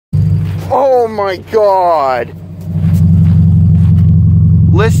Oh my God.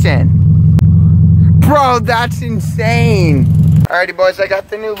 Listen. Bro, that's insane. Alrighty boys, I got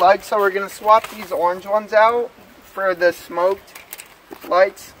the new lights, so we're gonna swap these orange ones out for the smoked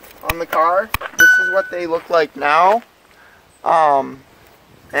lights on the car. This is what they look like now.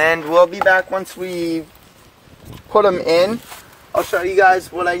 And we'll be back once we put them in. I'll show you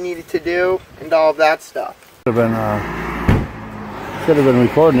guys what I needed to do and all of that stuff. Should have been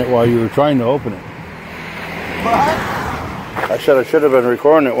recording it while you were trying to open it. What? I said I should have been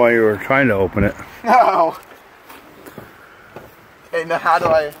recording it while you were trying to open it. No. Okay, now how do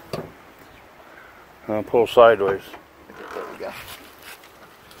I... Pull sideways. There we go.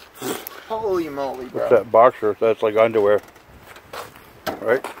 Holy moly, bro. What's that boxer? That's like underwear.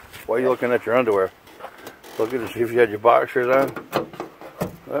 Right? Why are you looking at your underwear? Look at it, see if you had your boxers on.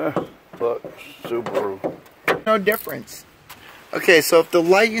 Look, Subaru. No difference. Okay, so if the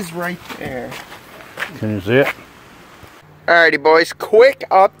light is right there. Can you see it? Alrighty boys, quick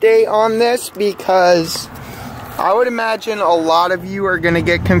update on this because I would imagine a lot of you are going to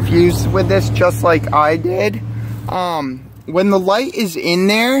get confused with this just like I did. When the light is in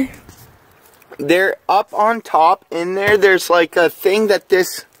there, they're up on top in there, there's like a thing that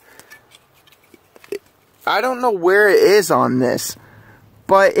this, I don't know where it is on this,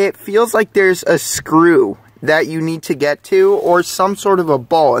 but it feels like there's a screw that you need to get to or some sort of a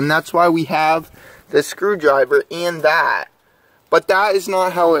bolt, and that's why we have the screwdriver and that. But that is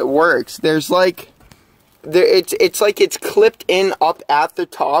not how it works. There's like, it's like it's clipped in up at the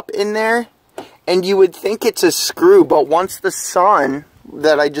top in there, and you would think it's a screw, but once the sun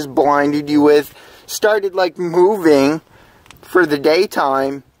that I just blinded you with started like moving for the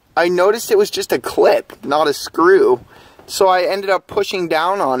daytime, I noticed it was just a clip, not a screw. So I ended up pushing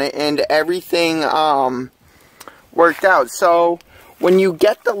down on it and everything worked out. So when you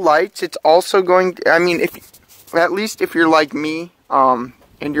get the lights, it's also going to, I mean, at least if you're like me and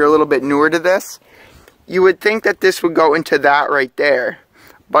you're a little bit newer to this, you would think that this would go into that right there,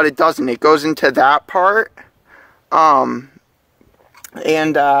 but it doesn't. It goes into that part. And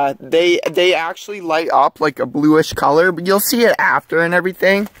they actually light up like a bluish color, but you'll see it after and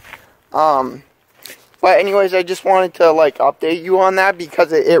everything. But anyways, I just wanted to like update you on that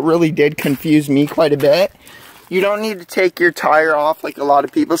because it really did confuse me quite a bit. You don't need to take your tire off like a lot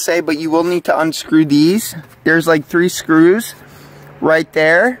of people say, but you will need to unscrew these. There's like 3 screws right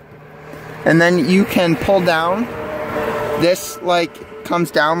there, and then you can pull down. This like comes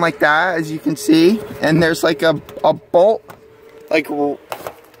down like that, as you can see, and there's like a bolt like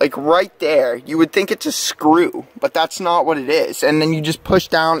right there. You would think it's a screw, but that's not what it is. And then you just push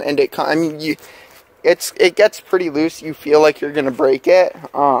down and it, I mean, it gets pretty loose. You feel like you're gonna break it,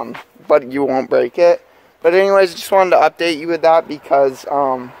 but you won't break it. But anyways, I just wanted to update you with that because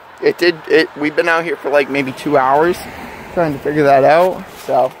we've been out here for like maybe 2 hours trying to figure that out.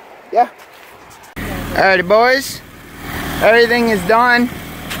 So yeah. Alrighty boys, everything is done.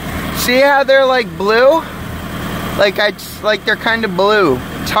 See how they're like blue? Like they're kind of blue.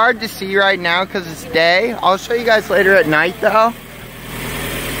 It's hard to see right now because it's day. I'll show you guys later at night though.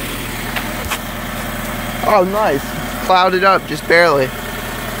 Oh nice, clouded up just barely.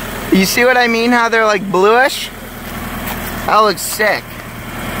 You see what I mean, how they're like bluish? That looks sick.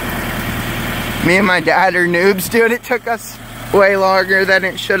 Me and my dad are noobs, dude. It took us way longer than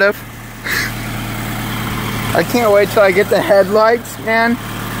it should have. I can't wait till I get the headlights, man,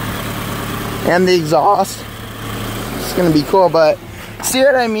 and the exhaust. It's gonna be cool, but see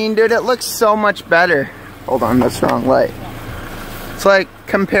what I mean, dude? It looks so much better. Hold on, that's the wrong light. It's like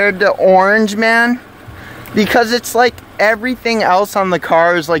compared to orange, man, because it's like everything else on the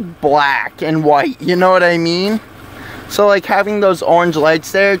car is like black and white, you know what I mean? So like having those orange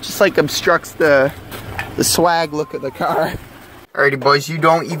lights there just like obstructs the swag look of the car. Alrighty boys, you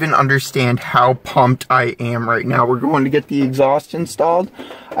don't even understand how pumped I am right now. We're going to get the exhaust installed.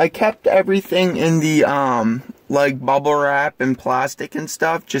 I kept everything in the like bubble wrap and plastic and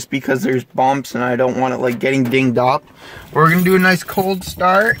stuff just because there's bumps and I don't want it like getting dinged up. We're gonna do a nice cold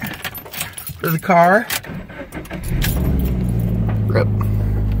start for the car. Rip.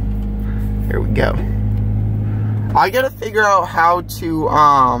 Here we go. I gotta figure out how to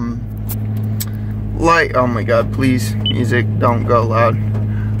light. Oh my god, please, music, don't go loud.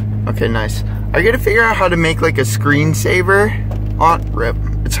 Okay, nice. I gotta figure out how to make like a screensaver on rip.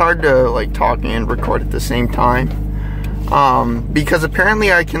 It's hard to like talk and record at the same time. Because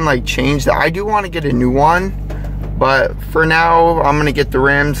apparently I can like change that. I do want to get a new one, but for now I'm gonna get the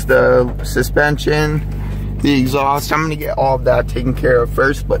rims, the suspension, the exhaust. I'm gonna get all of that taken care of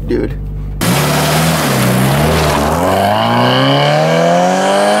first. But dude,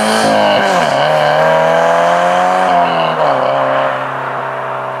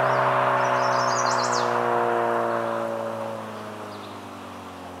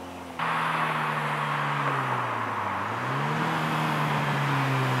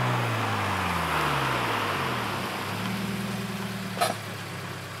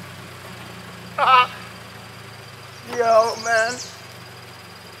 Oh man.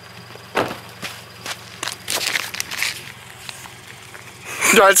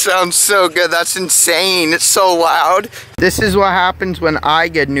 That sounds so good. That's insane. It's so loud. This is what happens when I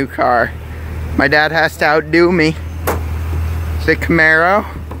get a new car. My dad has to outdo me. Is it Camaro?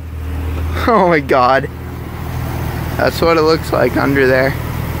 Oh my god. That's what it looks like under there.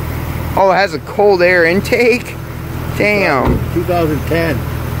 Oh, it has a cold air intake? Damn. 2010.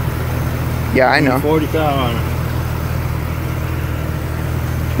 Yeah, I know. 40,000 on it.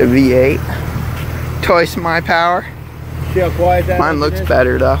 The V8. Twice my power. See how quiet that Mine looks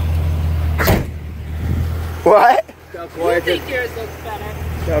better though. What? See how quiet I think yours looks better.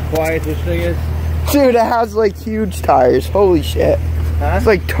 See how quiet this thing is? Dude, it has like huge tires. Holy shit. Huh? It's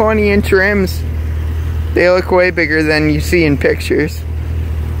like 20-inch rims. They look way bigger than you see in pictures.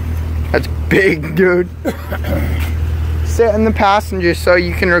 That's big, dude. Sit in the passenger so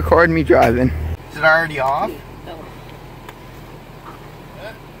you can record me driving. Is it already off? No.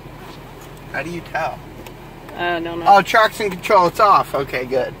 How do you tell? No. Oh, traction control, it's off. Okay,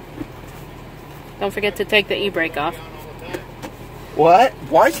 good. Don't forget to take the e-brake off. What?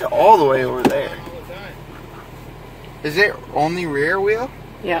 Why is it all the way over there? Is it only rear wheel?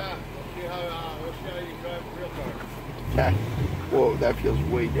 Yeah. Okay. Whoa, that feels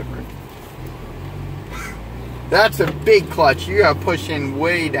way different. That's a big clutch. You gotta push in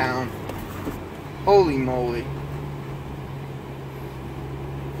way down. Holy moly.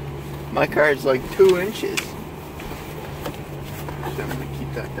 My car is like 2 inches. So I'm gonna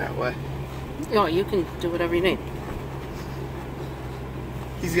keep that way. Oh, you can do whatever you need.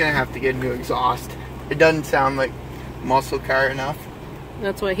 He's gonna have to get a new exhaust. It doesn't sound like muscle car enough.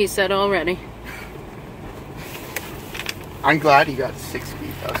 That's what he said already. I'm glad he got 6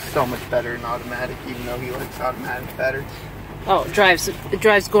 speed though. So much better than automatic, even though he likes automatic better. Oh, it drives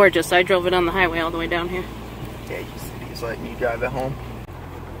gorgeous. I drove it on the highway all the way down here. Yeah, he's letting you drive it home.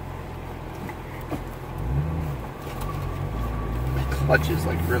 The clutch is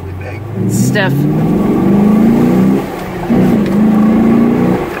like really big. Stiff.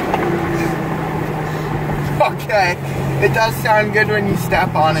 Okay, it does sound good when you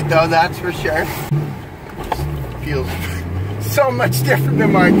step on it though, that's for sure. It feels so much different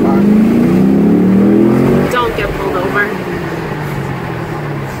than my car. Don't get pulled over.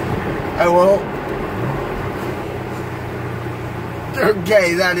 I won't.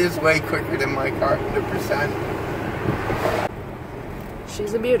 Okay, that is way quicker than my car, 100%.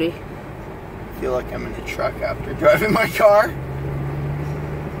 She's a beauty. I feel like I'm in a truck after driving my car.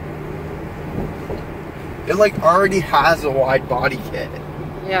 It like already has a wide body kit.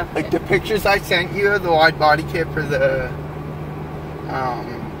 Yeah. Like the pictures I sent you of the wide body kit for the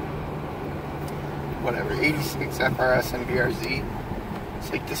whatever 86 FRS and VRZ.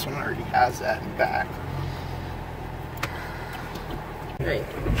 It's like this one already has that in back. Right.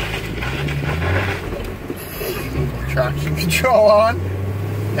 Traction control on.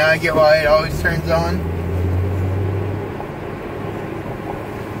 Now I get why it always turns on.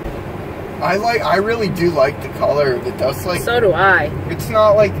 I really do like the color of it though. It's like, So do I. it's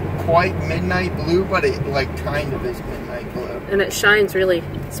not like quite midnight blue, but it like kind of is midnight blue. And it shines really,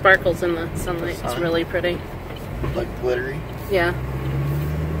 sparkles in the sunlight. It's really pretty. Like glittery. Yeah.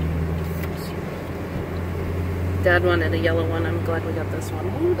 Dad wanted a yellow one. I'm glad we got this one.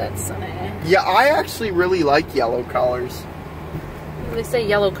 Ooh, that's sunny. Yeah, I actually really like yellow colors. They say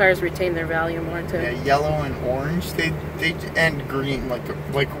yellow cars retain their value more too. Yeah, yellow and orange. They and green, like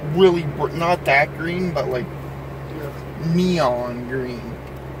really not that green, but like neon green.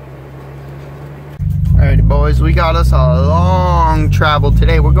 Alright, boys, we got us a long travel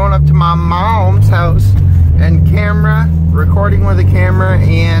today. We're going up to my mom's house and recording with a camera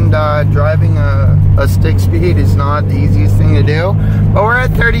and driving a stick speed is not the easiest thing to do. But we're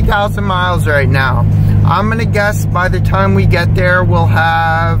at 30,000 miles right now. I'm gonna guess by the time we get there, we'll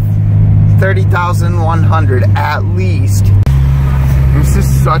have 30,100 at least. This is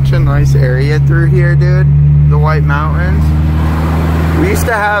such a nice area through here, dude. The White Mountains. We used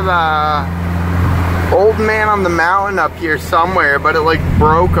to have Old Man on the Mountain up here somewhere, but it like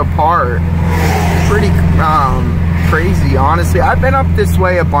broke apart. Pretty crazy, honestly. I've been up this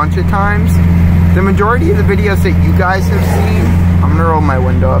way a bunch of times. The majority of the videos that you guys have seen, I'm gonna roll my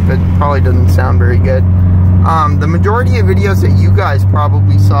window up, it probably doesn't sound very good. The majority of videos that you guys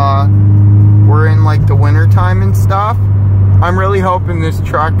probably saw were in like the winter time and stuff. I'm really hoping this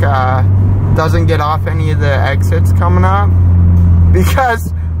truck doesn't get off any of the exits coming up,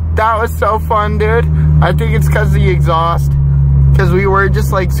 because that was so fun, dude. I think it's because of the exhaust. Because we were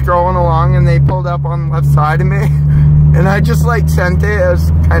just like scrolling along and they pulled up on the left side of me. And I just like sent it. It was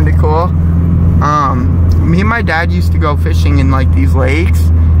kind of cool. Me and my dad used to go fishing in like these lakes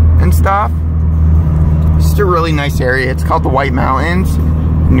and stuff. It's just a really nice area. It's called the White Mountains,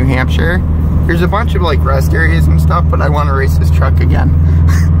 New Hampshire. There's a bunch of like rest areas and stuff, but I want to race this truck again.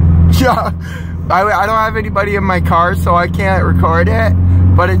 Yeah, I don't have anybody in my car, so I can't record it,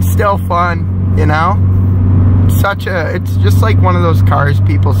 but it's still fun, you know? It's just like one of those cars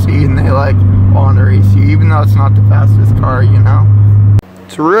people see and they like want to race you, even though it's not the fastest car, you know?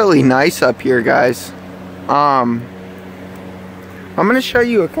 It's really nice up here, guys. I'm gonna show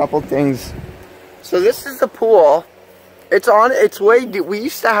you a couple things. So this is the pool. It's on its way. We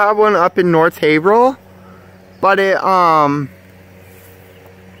used to have one up in North Haverhill, but it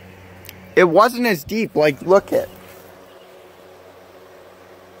wasn't as deep. Like, look it.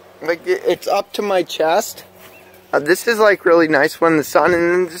 Like, it's up to my chest. This is like really nice when the sun,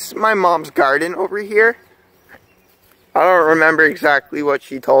 and then this is my mom's garden over here. I don't remember exactly what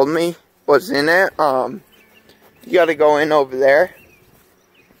she told me was in it. You gotta go in over there.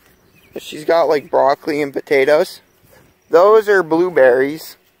 She's got like broccoli and potatoes. Those are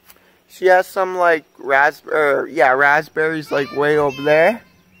blueberries. She has some like raspberries like way over there.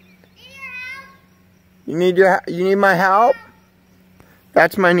 You need my help?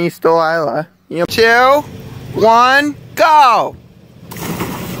 That's my niece Delilah. 2, 1, go!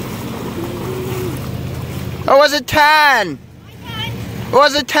 Or was it 10? Or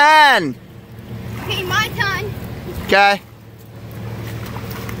was it 10? Okay, my turn. Okay.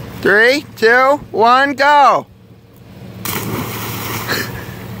 3, 2, 1, go!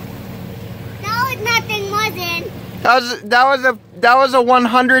 That was nothing, wasn't. That was a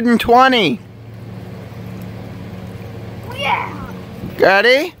 120. Yeah.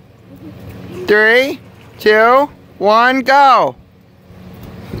 Ready? 3, 2, 1, go!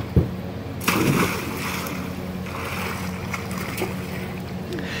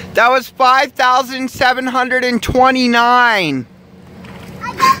 That was 5,729.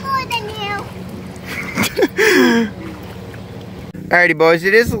 I got more than you. Alrighty, boys.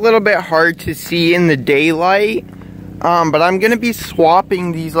 It is a little bit hard to see in the daylight, but I'm gonna be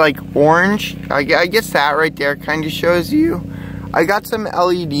swapping these like orange. I guess that right there kind of shows you. I got some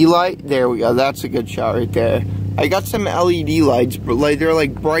LED light. There we go. That's a good shot right there. I got some LED lights, but like they're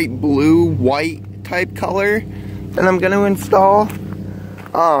like bright blue, white type color that I'm gonna install.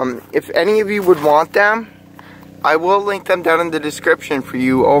 If any of you would want them, I will link them down in the description for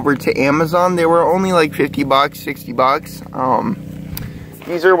you over to Amazon. They were only like 50 bucks, 60 bucks.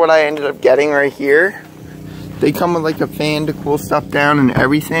 These are what I ended up getting right here. They come with like a fan to cool stuff down and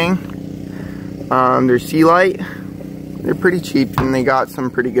everything. They're Sea-Light. They're pretty cheap and they got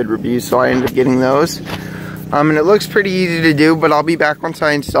some pretty good reviews, so I ended up getting those. And it looks pretty easy to do, but I'll be back once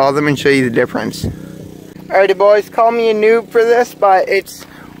I install them and show you the difference. Alrighty, boys, call me a noob for this, but it's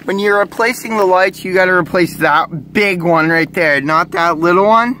when you're replacing the lights, you got to replace that big one right there, not that little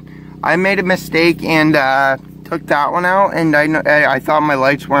one. I made a mistake and took that one out, and I thought my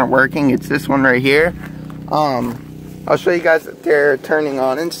lights weren't working. It's this one right here. I'll show you guys that they're turning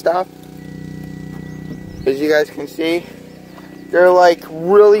on and stuff. As you guys can see, they're like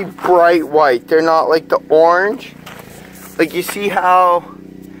really bright white. They're not like the orange. Like, you see how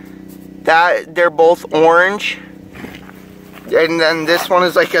that they're both orange, and then this one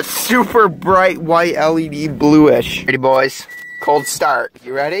is like a super bright white LED bluish. Ready, boys? Cold start.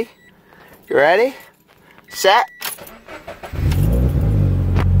 You ready? You ready? Set.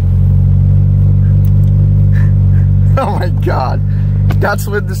 Oh my god. That's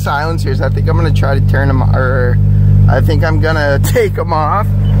with the silencers. I think I'm gonna try to turn them, or I think I'm gonna take them off.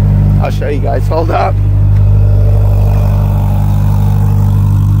 I'll show you guys. Hold up.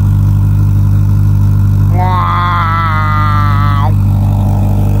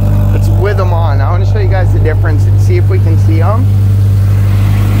 It's with them on. I want to show you guys the difference and see if we can see them.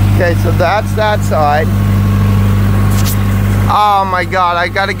 Okay, so that's that side. Oh my god, I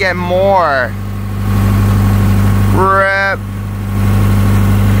gotta get more. Rip.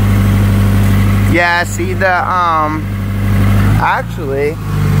 Yeah, see the, actually,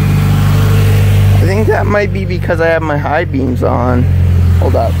 I think that might be because I have my high beams on.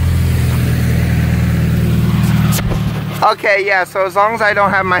 Hold up. Okay, yeah, so as long as I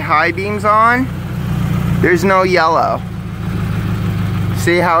don't have my high beams on, there's no yellow.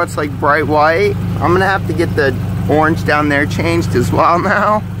 See how it's like bright white? I'm gonna have to get the orange down there changed as well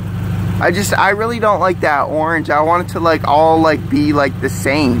now. I really don't like that orange. I want it to like all like be like the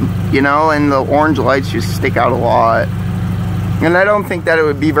same, you know, and the orange lights just stick out a lot. And I don't think that it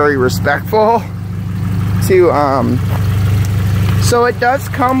would be very respectful to, so it does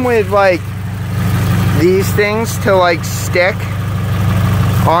come with like these things to like stick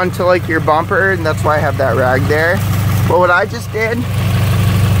onto like your bumper, and that's why I have that rag there. But what I just did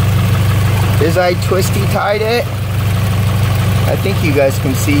is I twisty tied it. I think you guys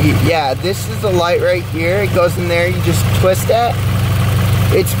can see. Yeah, this is the light right here. It goes in there, you just twist it.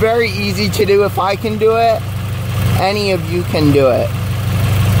 It's very easy to do. If I can do it, any of you can do it.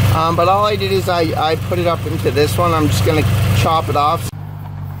 But all I did is I put it up into this one. I'm just gonna chop it off.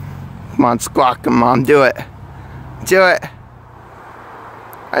 Come on, squawk, come on, do it. Do it.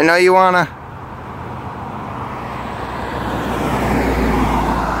 I know you wanna.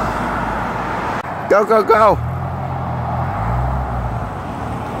 Go, go, go.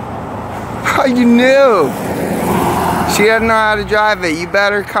 Oh, you knew. She doesn't know how to drive it. You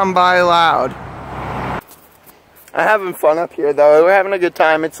better come by loud. I'm having fun up here though. We're having a good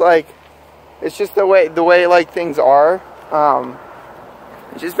time. It's like, it's just the way like things are.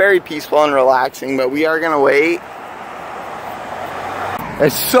 It's just very peaceful and relaxing, but we are gonna wait.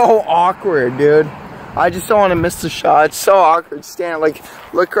 It's so awkward, dude. I just don't want to miss the shot. It's so awkward standing, like,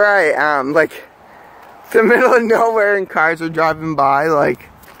 look where I am, like, the middle of nowhere and cars are driving by, like,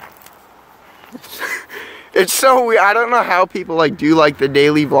 it's so weird. I don't know how people, like, do, like, the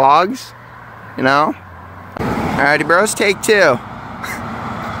daily vlogs, you know? Alrighty, bros, take 2.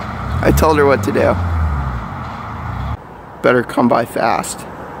 I told her what to do. Better come by fast.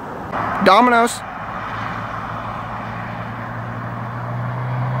 Domino's.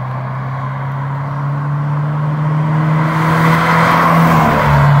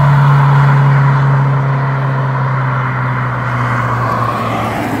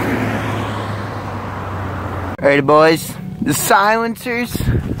 Alrighty, boys, the silencers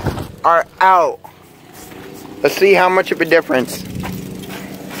are out. Let's see how much of a difference.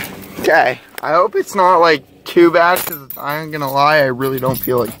 Okay, I hope it's not like too bad, because I ain't gonna lie, I really don't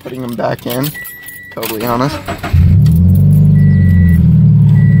feel like putting them back in. Totally honest.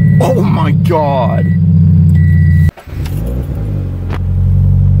 Oh my god.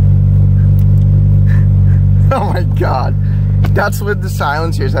 Oh my god. That's with the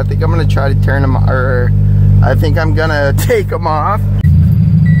silencers. I think I'm gonna try to turn them, or I think I'm gonna take them off.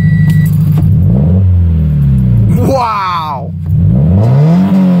 Wow!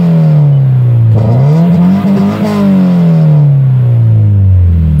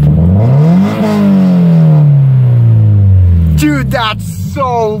 Dude, that's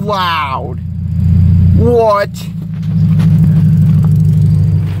so loud. What?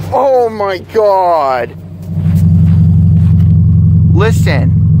 Oh my god.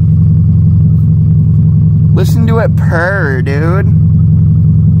 Listen. Listen to it purr, dude.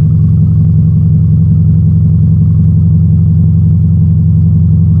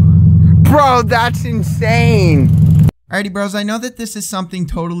 Bro, that's insane. Alrighty, bros, I know that this is something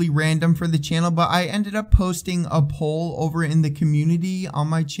totally random for the channel, but I ended up posting a poll over in the community on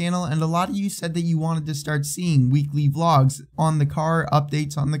my channel, and a lot of you said that you wanted to start seeing weekly vlogs on the car,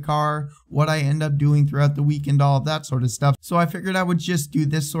 updates on the car, what I end up doing throughout the week, and all of that sort of stuff. So I figured I would just do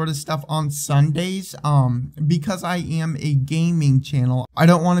this sort of stuff on Sundays, because I am a gaming channel. I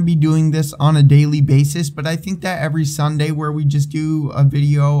don't want to be doing this on a daily basis, but I think that every Sunday where we just do a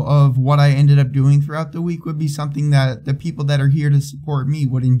video of what I ended up doing throughout the week would be something that the people that are here to support me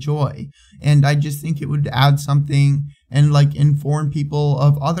would enjoy. And I just think it would add something and like inform people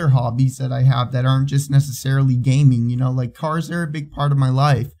of other hobbies that I have that aren't just necessarily gaming. You know, like cars are a big part of my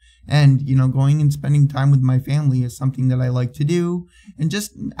life. And, you know, going and spending time with my family is something that I like to do. And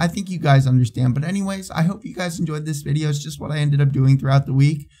just, I think you guys understand. But anyways, I hope you guys enjoyed this video. It's just what I ended up doing throughout the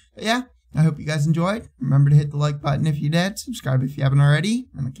week. But yeah, I hope you guys enjoyed. Remember to hit the like button if you did. Subscribe if you haven't already.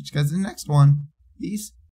 And I'll catch you guys in the next one. Peace.